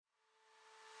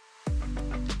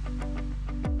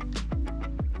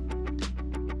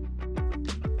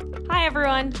Hi,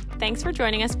 everyone. Thanks for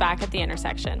joining us back at The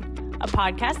Intersection, a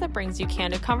podcast that brings you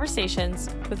candid conversations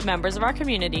with members of our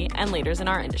community and leaders in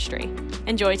our industry.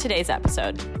 Enjoy today's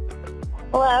episode.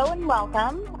 Hello and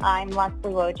welcome. I'm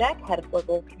Leslie Wojcik, Head of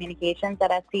Global Communications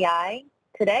at SCI.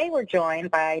 Today we're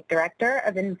joined by Director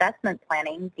of Investment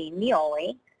Planning, Dean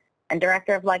Mioli, and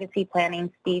Director of Legacy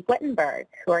Planning, Steve Wittenberg,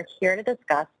 who are here to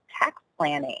discuss tax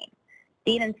planning.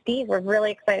 Dean and Steve, we're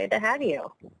really excited to have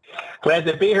you. Glad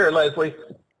to be here, Leslie.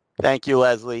 Thank you,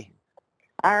 Leslie.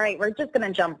 All right, we're just going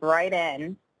to jump right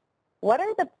in. What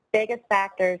are the biggest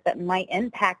factors that might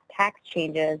impact tax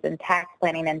changes and tax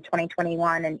planning in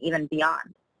 2021 and even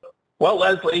beyond? Well,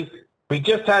 Leslie, we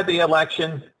just had the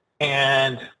election,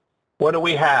 and what do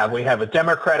we have? We have a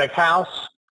Democratic House.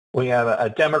 We have a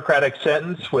Democratic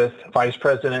sentence with Vice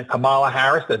President Kamala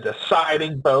Harris, the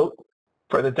deciding vote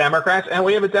for the Democrats, and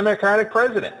we have a Democratic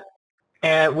president.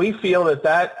 And we feel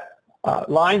that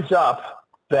lines up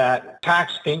that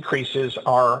tax increases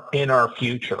are in our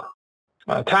future.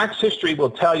 Tax history will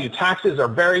tell you taxes are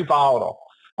very volatile.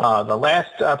 The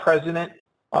last president,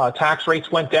 tax rates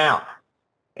went down.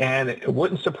 And it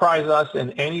wouldn't surprise us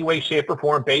in any way, shape, or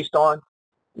form based on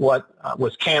what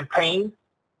was campaigned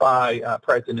by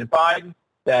President Biden,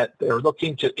 that they're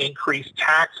looking to increase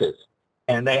taxes.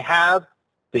 And they have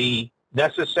the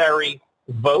necessary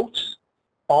votes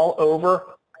all over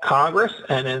Congress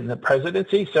and in the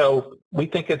presidency. So we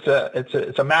think it's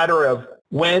a matter of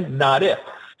when, not if.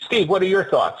 Steve, what are your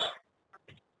thoughts?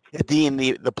 Dean,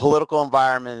 the political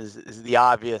environment is the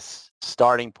obvious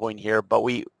starting point here, but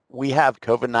we have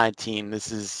COVID-19.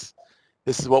 This is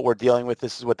what we're dealing with.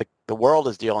 This is what the world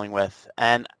is dealing with.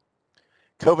 And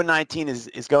COVID-19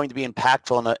 is going to be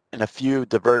impactful in a few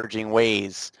diverging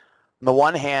ways. On the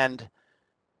one hand,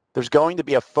 there's going to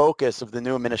be a focus of the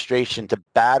new administration to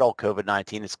battle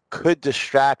COVID-19. This could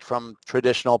distract from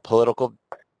traditional political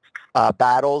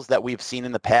battles that we've seen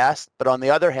in the past. But on the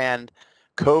other hand,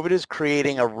 COVID is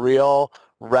creating a real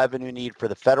revenue need for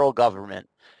the federal government.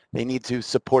 They need to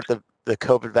support the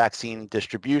COVID vaccine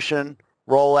distribution,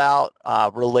 rollout,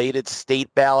 related state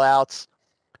bailouts,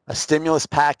 a stimulus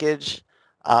package.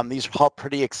 These are all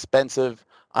pretty expensive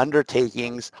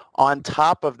undertakings on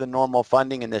top of the normal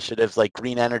funding initiatives like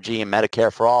green energy and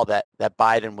Medicare for all that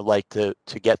Biden would like to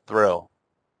get through.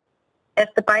 If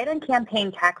the Biden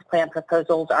campaign tax plan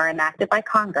proposals are enacted by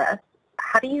Congress,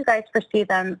 how do you guys foresee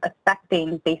them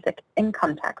affecting basic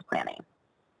income tax planning?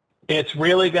 It's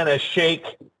really going to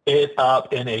shake it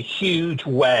up in a huge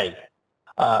way.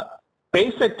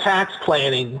 Basic tax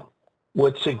planning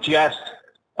would suggest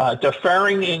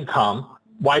deferring income.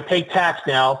 Why pay tax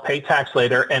now, pay tax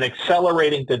later, and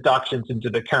accelerating deductions into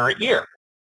the current year?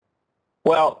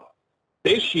 Well,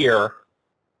 this year,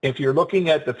 if you're looking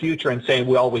at the future and saying,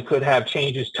 well, we could have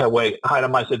changes to the way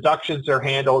itemized deductions are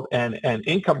handled and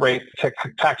income rate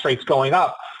tax rates going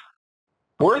up,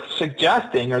 we're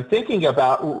suggesting or thinking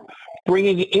about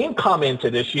bringing income into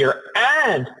this year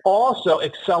and also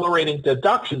accelerating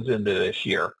deductions into this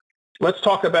year. Let's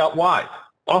talk about why.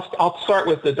 I'll start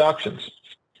with deductions.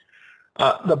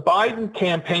 The Biden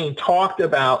campaign talked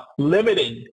about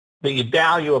limiting the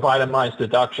value of itemized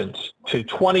deductions to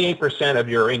 28% of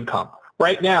your income.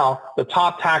 Right now, the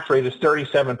top tax rate is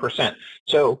 37%.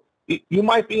 So you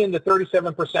might be in the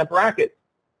 37% bracket,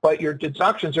 but your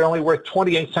deductions are only worth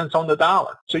 28 cents on the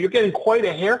dollar. So you're getting quite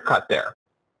a haircut there.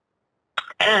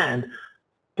 And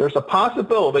there's a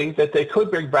possibility that they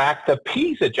could bring back the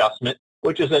PEAS adjustment,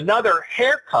 which is another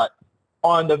haircut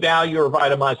on the value of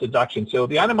itemized deductions. So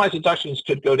the itemized deductions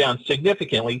could go down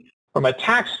significantly from a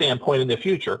tax standpoint in the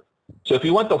future. So if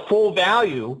you want the full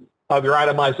value of your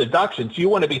itemized deductions, you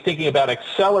want to be thinking about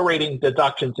accelerating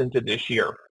deductions into this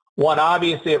year. One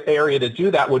obvious area to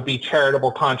do that would be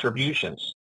charitable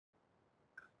contributions.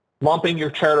 Lumping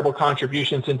your charitable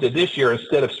contributions into this year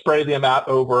instead of spreading them out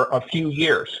over a few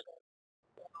years.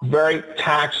 Very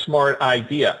tax smart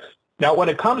idea. Now, when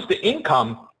it comes to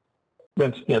income,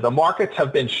 the markets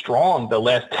have been strong the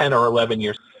last 10 or 11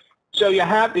 years. So you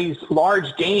have these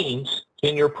large gains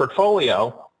in your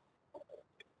portfolio.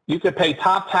 You could pay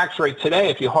top tax rate today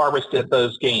if you harvested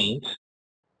those gains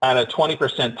at a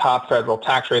 20% top federal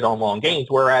tax rate on long gains,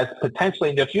 whereas potentially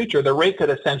in the future, the rate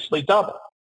could essentially double.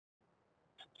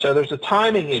 So there's a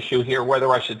timing issue here,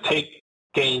 whether I should take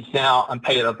gains now and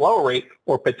pay at a lower rate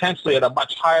or potentially at a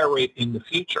much higher rate in the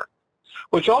future,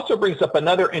 which also brings up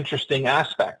another interesting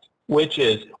aspect, which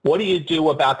is what do you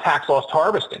do about tax loss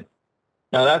harvesting?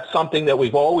 Now, that's something that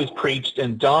we've always preached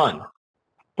and done.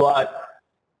 But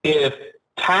if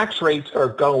tax rates are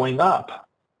going up,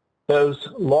 those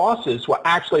losses will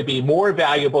actually be more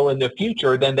valuable in the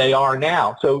future than they are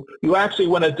now. So you actually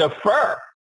want to defer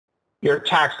your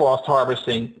tax loss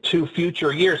harvesting to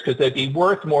future years because they'd be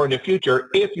worth more in the future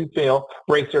if you feel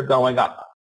rates are going up.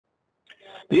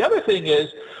 The other thing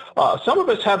is some of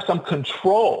us have some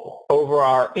control over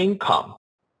our income,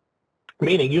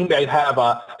 meaning you may have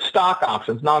stock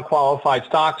options, non-qualified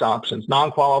stock options,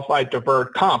 non-qualified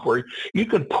deferred comp, where you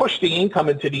can push the income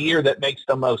into the year that makes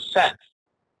the most sense.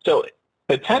 So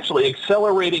potentially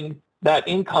accelerating that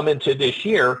income into this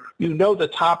year, you know the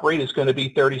top rate is going to be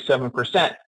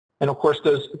 37%. And of course,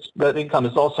 that income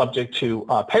is all subject to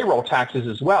payroll taxes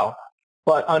as well.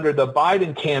 But under the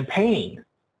Biden campaign,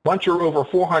 once you're over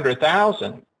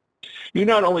 $400,000, you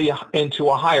not only into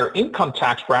a higher income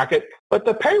tax bracket, but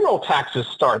the payroll taxes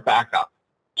start back up.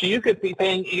 So you could be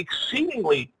paying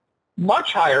exceedingly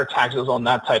much higher taxes on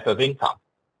that type of income.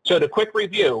 So the quick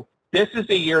review, this is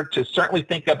a year to certainly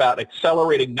think about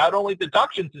accelerating not only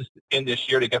deductions in this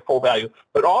year to get full value,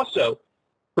 but also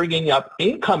bringing up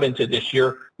income into this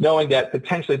year, knowing that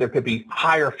potentially there could be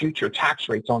higher future tax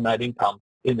rates on that income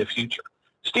in the future.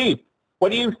 Steve,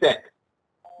 what do you think?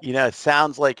 You know, it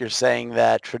sounds like you're saying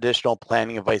that traditional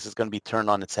planning advice is going to be turned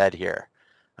on its head here.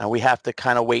 And we have to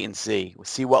kind of wait and see. We'll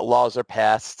see what laws are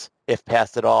passed, if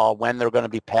passed at all, when they're going to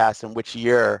be passed, and which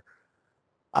year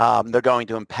they're going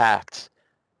to impact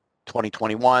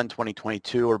 2021,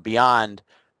 2022, or beyond.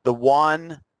 The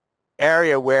one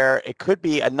area where it could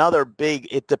be another big,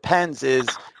 it depends, is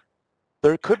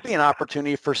there could be an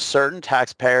opportunity for certain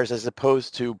taxpayers, as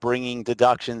opposed to bringing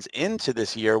deductions into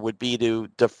this year, would be to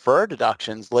defer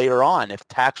deductions later on. If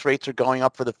tax rates are going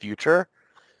up for the future,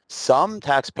 some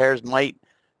taxpayers might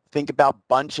think about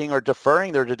bunching or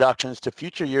deferring their deductions to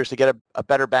future years to get a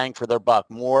better bang for their buck,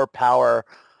 more power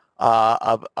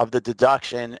of the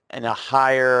deduction in a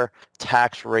higher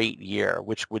tax rate year,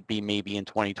 which would be maybe in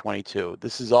 2022.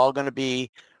 This is all going to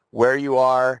be where you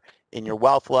are in your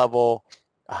wealth level,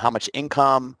 how much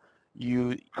income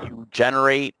you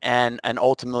generate, and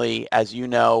ultimately, as you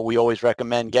know, we always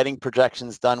recommend getting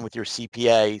projections done with your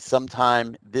CPA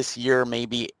sometime this year,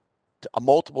 maybe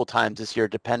multiple times this year,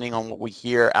 depending on what we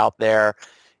hear out there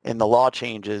in the law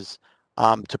changes,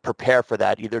 to prepare for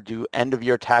that. Either do end of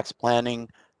year tax planning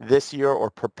this year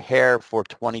or prepare for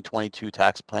 2022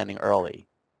 tax planning early.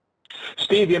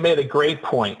 Steve, you made a great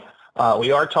point.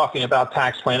 We are talking about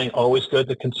tax planning, always good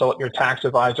to consult your tax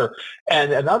advisor.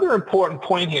 And another important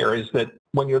point here is that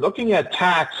when you're looking at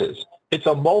taxes, it's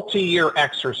a multi-year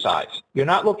exercise. You're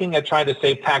not looking at trying to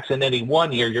save tax in any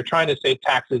one year. You're trying to save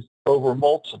taxes over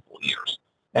multiple years.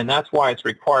 And that's why it's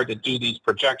required to do these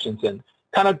projections and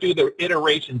kind of do the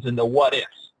iterations and the what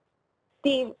ifs.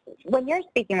 Steve, when you're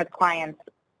speaking with clients,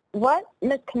 what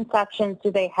misconceptions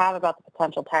do they have about the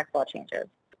potential tax law changes?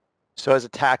 So as a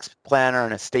tax planner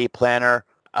and estate planner,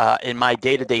 in my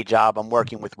day-to-day job, I'm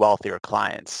working with wealthier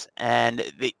clients, and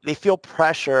they feel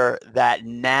pressure that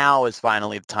now is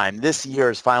finally the time. This year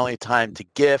is finally the time to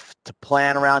gift, to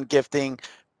plan around gifting,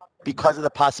 because of the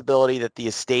possibility that the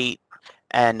estate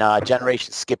and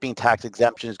generation skipping tax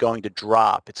exemption is going to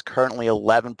drop. It's currently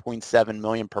 $11.7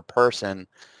 million per person,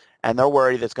 and they're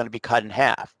worried that it's going to be cut in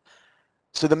half.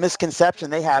 So the misconception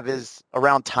they have is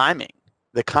around timing,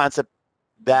 the concept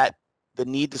that the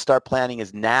need to start planning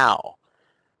is now.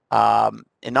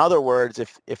 In other words,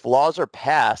 if laws are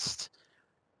passed,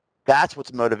 that's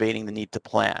what's motivating the need to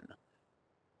plan.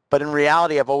 But in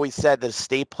reality, I've always said that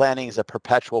estate planning is a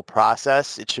perpetual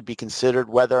process. It should be considered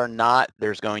whether or not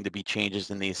there's going to be changes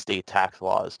in the estate tax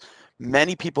laws.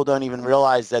 Many people don't even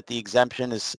realize that the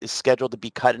exemption is scheduled to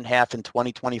be cut in half in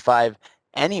 2025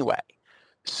 anyway.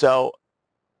 So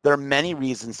there are many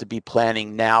reasons to be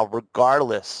planning now,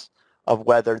 regardless of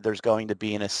whether there's going to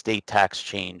be an estate tax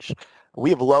change. We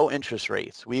have low interest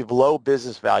rates. We have low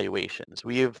business valuations.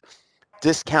 We have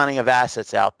discounting of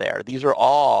assets out there. These are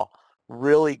all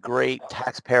really great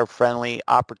taxpayer-friendly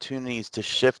opportunities to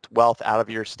shift wealth out of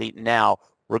your estate now,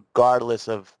 regardless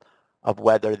of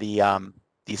whether the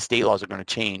estate laws are going to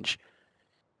change.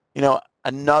 You know,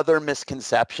 another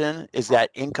misconception is that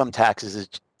income taxes, as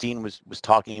Dean was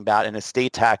talking about, and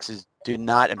estate taxes do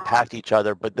not impact each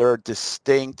other, but there are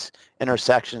distinct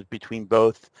intersections between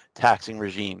both taxing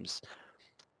regimes.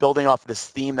 Building off this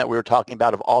theme that we were talking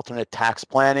about of alternate tax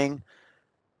planning,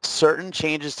 certain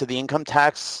changes to the income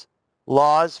tax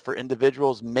laws for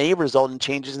individuals may result in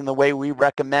changes in the way we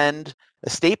recommend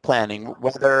estate planning,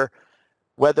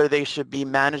 whether they should be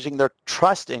managing their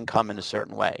trust income in a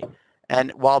certain way.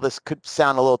 And while this could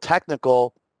sound a little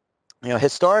technical, you know,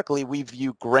 historically we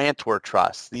view grantor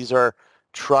trusts. These are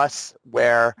trusts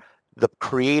where the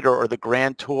creator or the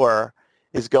grantor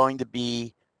is going to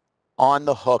be on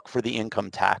the hook for the income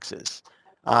taxes.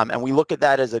 And we look at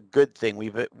that as a good thing.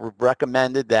 We've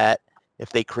recommended that If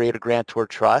they create a grantor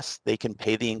trust, they can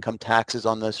pay the income taxes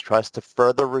on those trusts to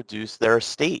further reduce their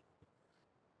estate.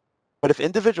 But if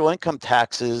individual income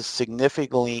taxes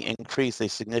significantly increase, they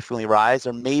significantly rise,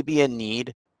 there may be a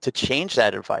need to change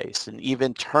that advice and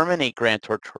even terminate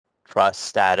grantor trust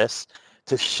status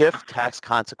to shift tax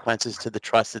consequences to the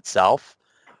trust itself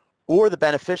or the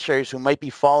beneficiaries who might be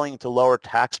falling into lower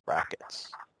tax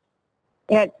brackets.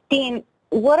 Yeah, Dean,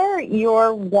 what are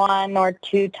your 1 or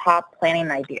 2 top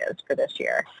planning ideas for this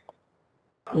year?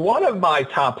 One of my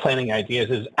top planning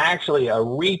ideas is actually a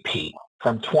repeat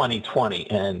from 2020,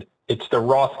 and it's the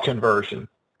Roth conversion.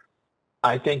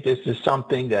 I think this is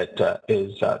something that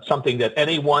is something that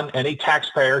any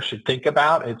taxpayer should think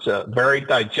about. It's very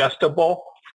digestible.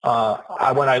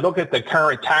 When I look at the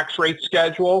current tax rate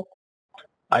schedule,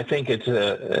 I think it's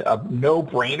a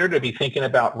no-brainer to be thinking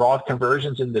about Roth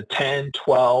conversions in the 10,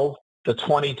 12, the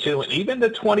 22, and even the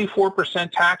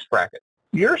 24% tax bracket.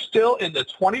 You're still in the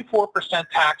 24%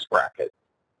 tax bracket,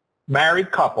 married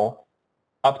couple,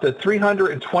 up to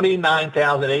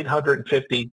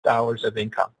 $329,850 of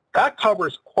income. That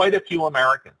covers quite a few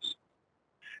Americans.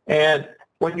 And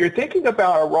when you're thinking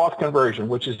about a Roth conversion,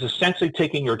 which is essentially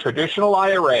taking your traditional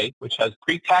IRA, which has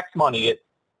pre-tax money in it,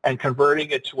 and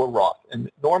converting it to a Roth. And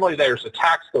normally there's a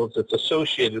tax code that's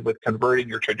associated with converting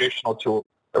your traditional to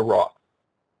a Roth.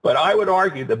 But I would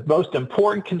argue the most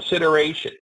important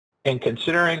consideration in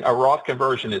considering a Roth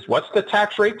conversion is what's the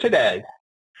tax rate today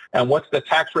and what's the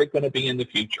tax rate going to be in the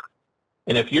future.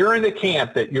 And if you're in the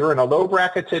camp that you're in a low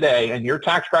bracket today and your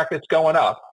tax bracket's going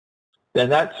up, then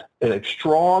that's a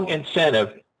strong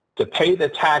incentive to pay the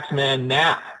taxman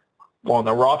now on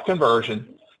the Roth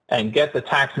conversion and get the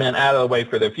taxman out of the way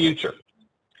for the future.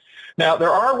 Now,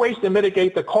 there are ways to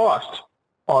mitigate the cost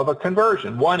of a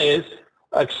conversion. One is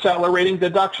accelerating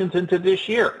deductions into this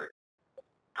year.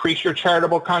 Increase your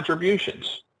charitable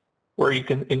contributions, where you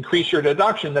can increase your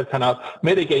deduction that kind of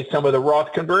mitigate some of the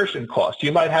Roth conversion costs.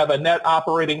 You might have a net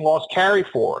operating loss carry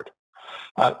forward.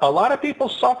 A lot of people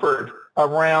suffered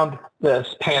around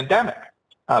this pandemic.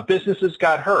 Businesses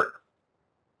got hurt.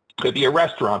 Could be a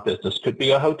restaurant business, could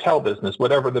be a hotel business,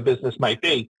 whatever the business might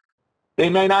be. They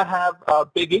may not have a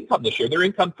big income this year. Their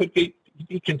income could be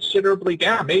considerably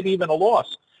down, maybe even a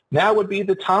loss. Now would be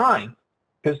the time,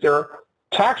 because their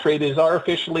tax rate is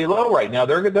artificially low right now.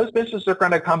 Those businesses are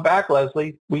going to come back,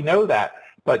 Leslie. We know that.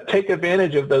 But take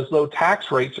advantage of those low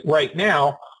tax rates right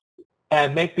now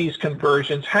and make these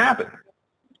conversions happen.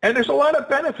 And there's a lot of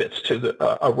benefits to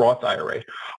a Roth IRA.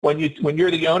 When you're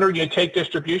the owner and you take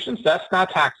distributions, that's not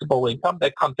taxable income.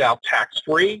 That comes out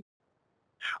tax-free.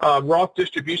 Roth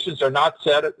distributions are not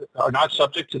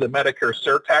subject to the Medicare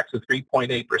surtax of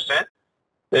 3.8%.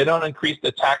 They don't increase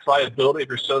the tax liability of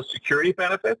your Social Security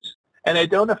benefits, and they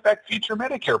don't affect future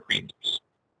Medicare premiums.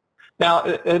 Now,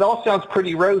 it all sounds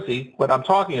pretty rosy, what I'm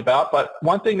talking about, but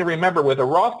one thing to remember with a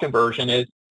Roth conversion is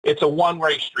it's a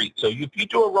one-way street. So if you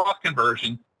do a Roth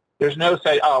conversion, there's no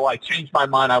say, oh, I changed my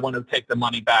mind. I want to take the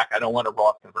money back. I don't want a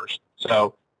Roth conversion. So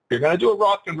if you're going to do a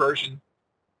Roth conversion,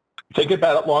 think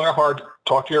about it long and hard.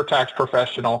 Talk to your tax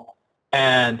professional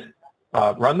and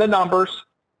run the numbers,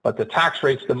 but the tax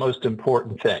rate's the most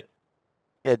important thing.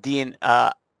 Yeah, Dean,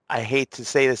 I hate to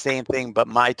say the same thing, but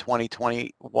my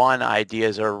 2021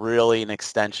 ideas are really an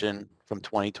extension from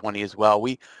 2020 as well.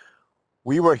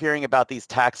 We were hearing about these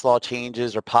tax law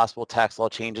changes or possible tax law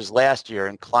changes last year,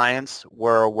 and clients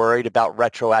were worried about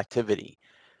retroactivity.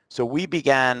 So we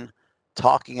began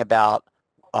talking about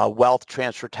wealth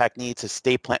transfer techniques,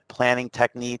 estate planning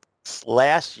techniques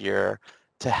last year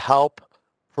to help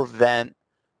prevent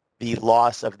the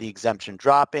loss of the exemption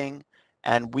dropping.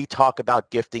 And we talk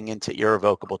about gifting into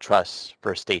irrevocable trusts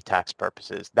for estate tax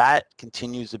purposes. That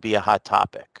continues to be a hot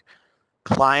topic.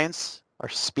 Clients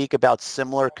speak about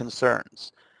similar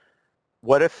concerns.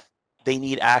 What if they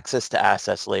need access to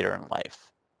assets later in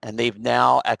life and they've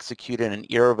now executed an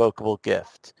irrevocable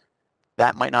gift?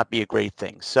 That might not be a great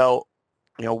thing. So,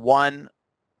 one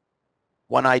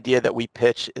idea that we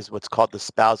pitch is what's called the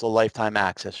Spousal Lifetime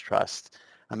Access Trust.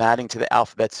 I'm adding to the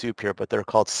alphabet soup here, but they're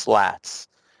called SLATs.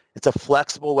 It's a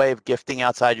flexible way of gifting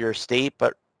outside your estate,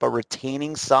 but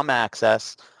retaining some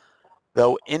access,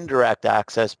 though indirect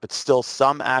access, but still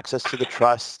some access to the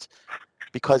trust,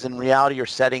 because in reality, you're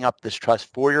setting up this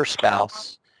trust for your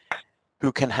spouse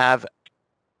who can have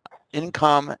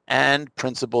income and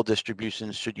principal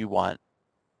distributions should you want.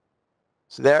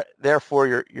 So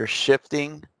therefore, you're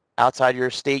shifting outside your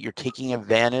estate. You're taking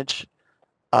advantage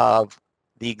of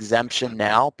the exemption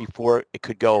now before it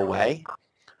could go away,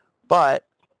 but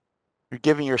you're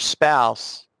giving your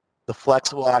spouse the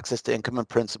flexible access to income and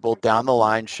principal down the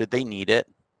line should they need it.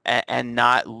 and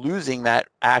not losing that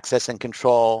access and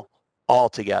control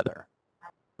altogether.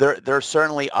 There are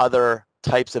certainly other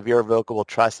types of irrevocable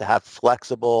trusts that have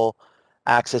flexible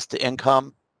access to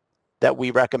income that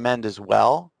we recommend as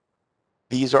well.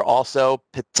 These are also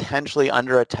potentially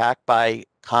under attack by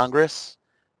Congress,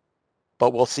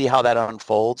 but we'll see how that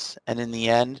unfolds. And in the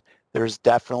end, there's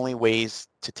definitely ways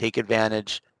to take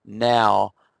advantage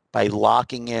now by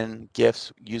locking in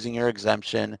gifts, using your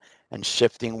exemption, and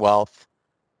shifting wealth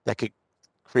that could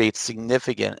create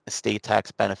significant estate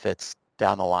tax benefits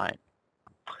down the line.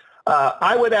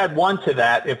 I would add one to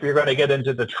that if you're going to get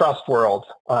into the trust world.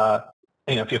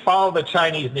 If you follow the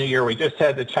Chinese New Year, we just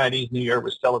had the Chinese New Year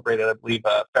was celebrated, I believe,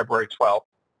 February 12th.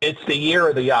 It's the year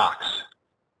of the ox.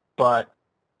 But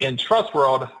in trust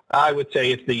world, I would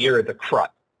say it's the year of the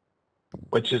CRUT,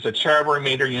 which is a charitable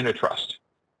remainder unit trust.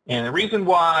 And the reason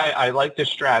why I like this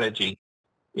strategy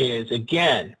is,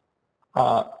 again,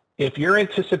 if you're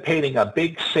anticipating a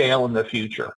big sale in the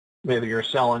future, whether you're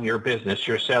selling your business,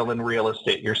 you're selling real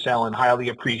estate, you're selling highly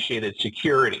appreciated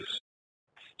securities,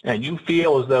 and you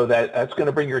feel as though that's going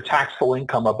to bring your taxable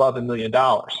income above $1 million,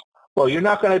 well, you're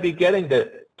not going to be getting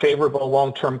the favorable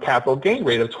long-term capital gain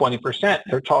rate of 20%.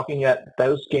 They're talking that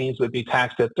those gains would be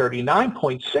taxed at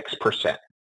 39.6%.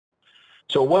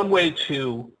 So one way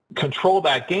to control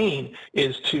that gain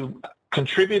is to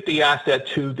contribute the asset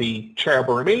to the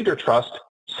charitable remainder trust,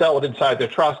 sell it inside the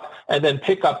trust, and then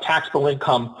pick up taxable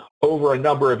income over a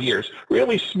number of years,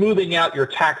 really smoothing out your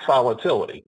tax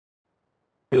volatility.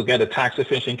 You'll get a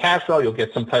tax-efficient cash flow. You'll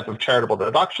get some type of charitable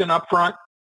deduction up front,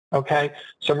 okay?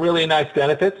 Some really nice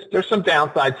benefits. There's some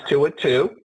downsides to it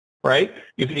too, right?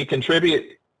 If you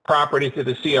contribute property to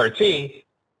the CRT,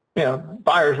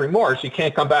 buyer's remorse. You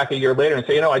can't come back a year later and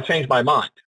say, I changed my mind.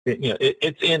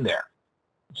 It's in there.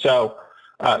 So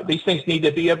these things need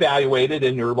to be evaluated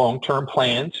in your long-term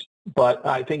plans, but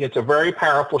I think it's a very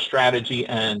powerful strategy,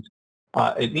 and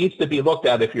it needs to be looked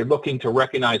at if you're looking to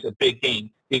recognize a big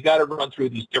gain. You got to run through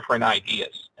these different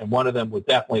ideas, and one of them would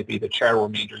definitely be the charitable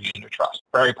remainder unit trust.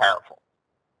 Very powerful.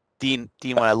 Dean,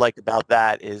 what I like about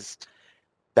that is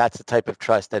that's the type of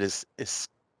trust that is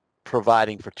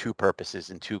providing for two purposes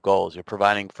and two goals. You're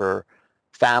providing for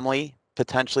family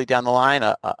potentially down the line,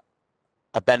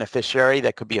 a beneficiary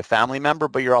that could be a family member,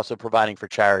 but you're also providing for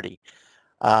charity.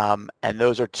 And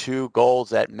those are two goals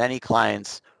that many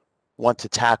clients want to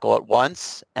tackle at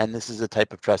once, and this is the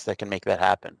type of trust that can make that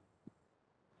happen.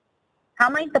 How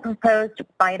might the proposed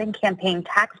Biden campaign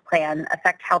tax plan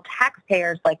affect how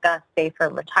taxpayers like us save for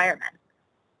retirement?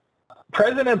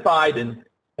 President Biden,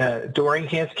 during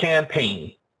his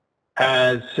campaign,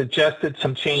 has suggested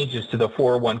some changes to the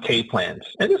 401k plans.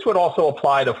 And this would also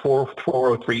apply to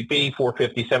 403B,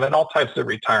 457, all types of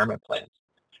retirement plans.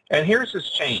 And here's his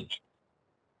change.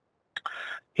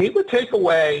 He would take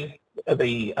away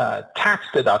the tax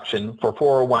deduction for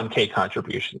 401k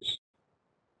contributions.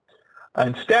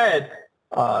 Instead,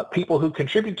 people who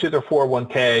contribute to their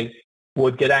 401k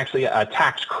would get actually a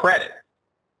tax credit.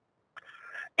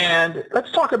 And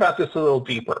let's talk about this a little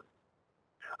deeper.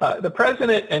 The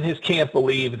president and his camp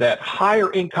believe that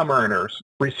higher income earners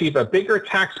receive a bigger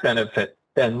tax benefit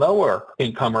than lower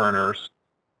income earners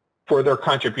for their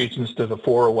contributions to the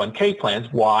 401k plans.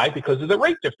 Why? Because of the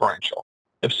rate differential.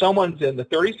 If someone's in the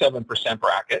 37%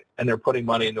 bracket and they're putting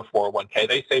money in the 401k,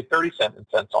 they save 37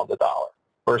 cents on the dollar.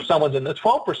 Or if someone's in the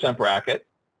 12% bracket,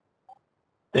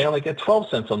 they only get 12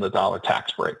 cents on the dollar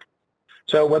tax break.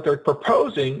 So what they're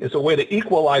proposing is a way to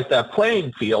equalize that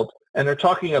playing field, and they're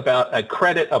talking about a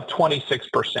credit of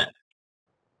 26%.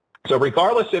 So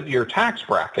regardless of your tax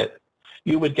bracket,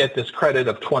 you would get this credit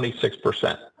of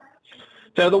 26%.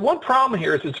 So the one problem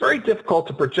here is it's very difficult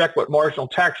to project what marginal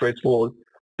tax rates will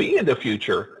be in the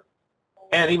future,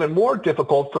 and even more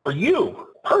difficult for you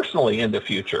personally in the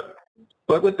future.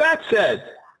 But with that said,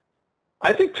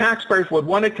 I think taxpayers would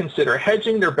want to consider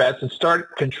hedging their bets and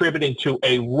start contributing to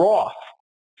a Roth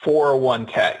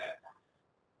 401k.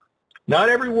 Not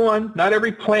everyone, not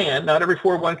every plan, not every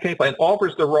 401k plan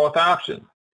offers the Roth option.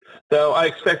 Though I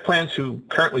expect plans who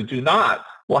currently do not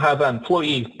will have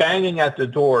employees banging at the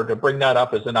door to bring that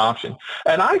up as an option.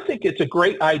 And I think it's a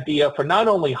great idea for not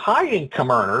only high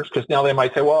income earners, because now they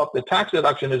might say, well, if the tax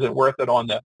deduction isn't worth it on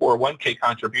the 401k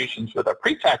contributions for the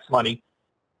pre-tax money,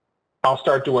 I'll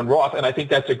start doing Roth. And I think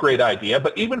that's a great idea.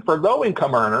 But even for low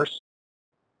income earners,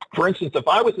 for instance, if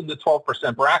I was in the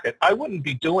 12% bracket, I wouldn't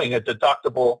be doing a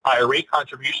deductible IRA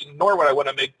contribution, nor would I want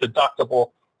to make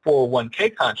deductible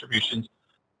 401k contributions.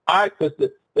 Because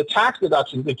the tax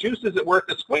deduction, the juice isn't worth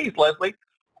the squeeze, Leslie.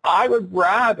 I would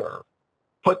rather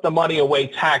put the money away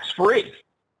tax-free,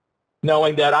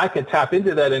 knowing that I can tap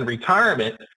into that in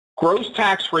retirement gross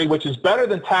tax-free, which is better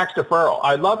than tax deferral.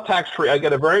 I love tax-free. I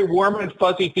get a very warm and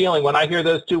fuzzy feeling when I hear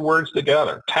those two words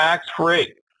together,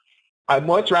 tax-free. I'd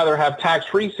much rather have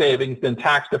tax-free savings than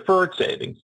tax-deferred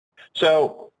savings.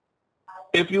 So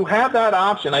if you have that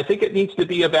option, I think it needs to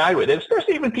be evaluated,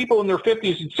 especially even people in their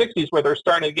 50s and 60s where they're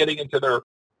starting getting into their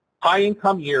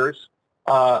high-income years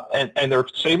and they're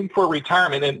saving for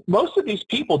retirement. And most of these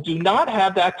people do not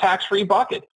have that tax-free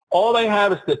bucket. All they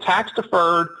have is the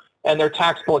tax-deferred and their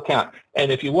taxable account.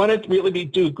 And if you want to really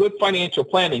do good financial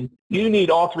planning, you need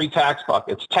all three tax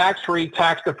buckets, tax-free,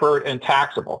 tax-deferred, and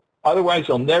taxable. Otherwise,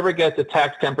 you'll never get the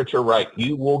tax temperature right.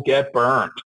 You will get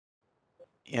burned.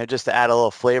 You know, just to add a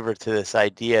little flavor to this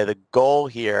idea, the goal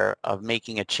here of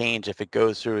making a change, if it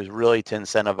goes through, is really to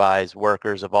incentivize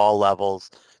workers of all levels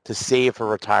to save for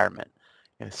retirement.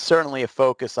 And certainly a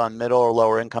focus on middle or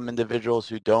lower income individuals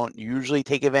who don't usually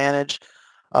take advantage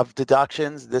of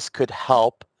deductions. This could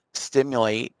help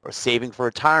stimulate or saving for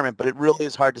retirement, but it really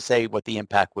is hard to say what the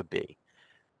impact would be.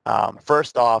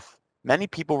 First off, many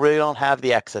people really don't have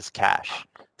the excess cash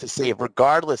to save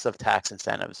regardless of tax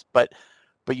incentives, but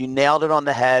you nailed it on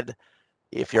the head.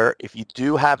 If you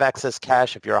do have excess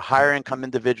cash, if you're a higher income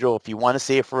individual, if you want to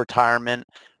save for retirement,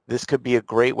 this could be a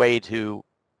great way to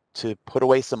put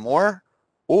away some more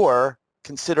or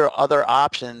consider other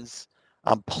options.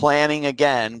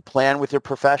 Plan with your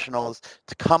professionals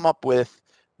to come up with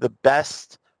the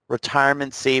best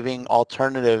retirement saving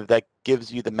alternative that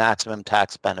gives you the maximum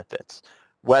tax benefits,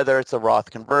 whether it's a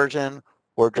Roth conversion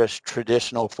or just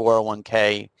traditional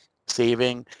 401k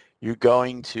saving. You're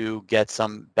going to get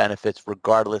some benefits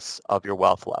regardless of your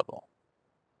wealth level.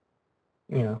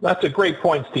 Yeah, that's a great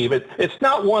point, Steve. It's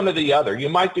not one or the other. You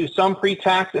might do some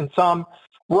pre-tax and some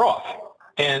Roth.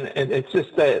 And it's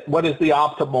just that what is the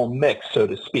optimal mix, so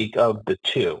to speak, of the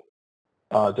two,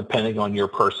 depending on your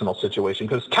personal situation.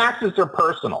 Because taxes are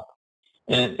personal.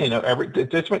 And, you know,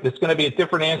 it's going to be a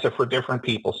different answer for different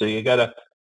people. So you got to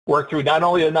work through not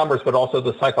only the numbers, but also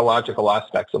the psychological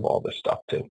aspects of all this stuff,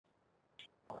 too.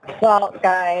 Well,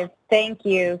 guys, thank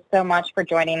you so much for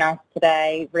joining us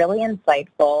today. Really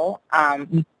insightful.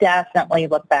 We definitely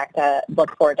look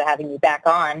forward to having you back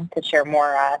on to share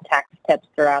more tax tips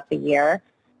throughout the year.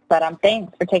 But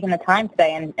thanks for taking the time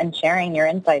today and sharing your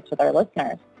insights with our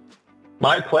listeners.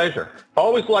 My pleasure.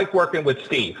 Always like working with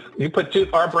Steve. You put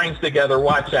our brains together,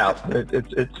 watch out.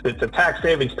 It's a tax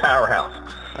savings powerhouse.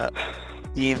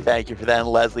 Dean, thank you for that. And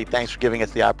Leslie, thanks for giving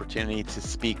us the opportunity to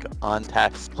speak on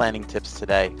tax planning tips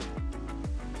today.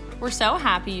 We're so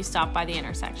happy you stopped by The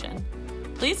Intersection.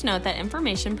 Please note that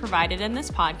information provided in this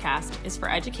podcast is for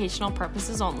educational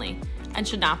purposes only and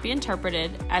should not be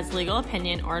interpreted as legal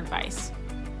opinion or advice.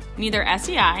 Neither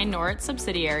SEI nor its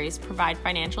subsidiaries provide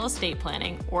financial estate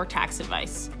planning or tax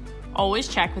advice. Always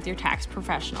check with your tax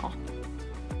professional.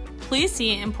 Please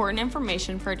see important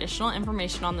information for additional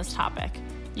information on this topic.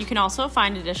 You can also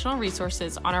find additional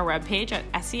resources on our webpage at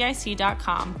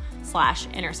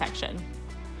seic.com/intersection.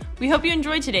 We hope you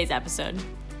enjoyed today's episode.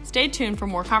 Stay tuned for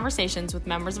more conversations with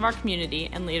members of our community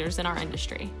and leaders in our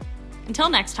industry. Until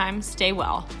next time, stay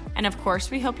well. And of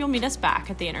course, we hope you'll meet us back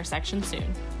at the Intersection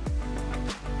soon.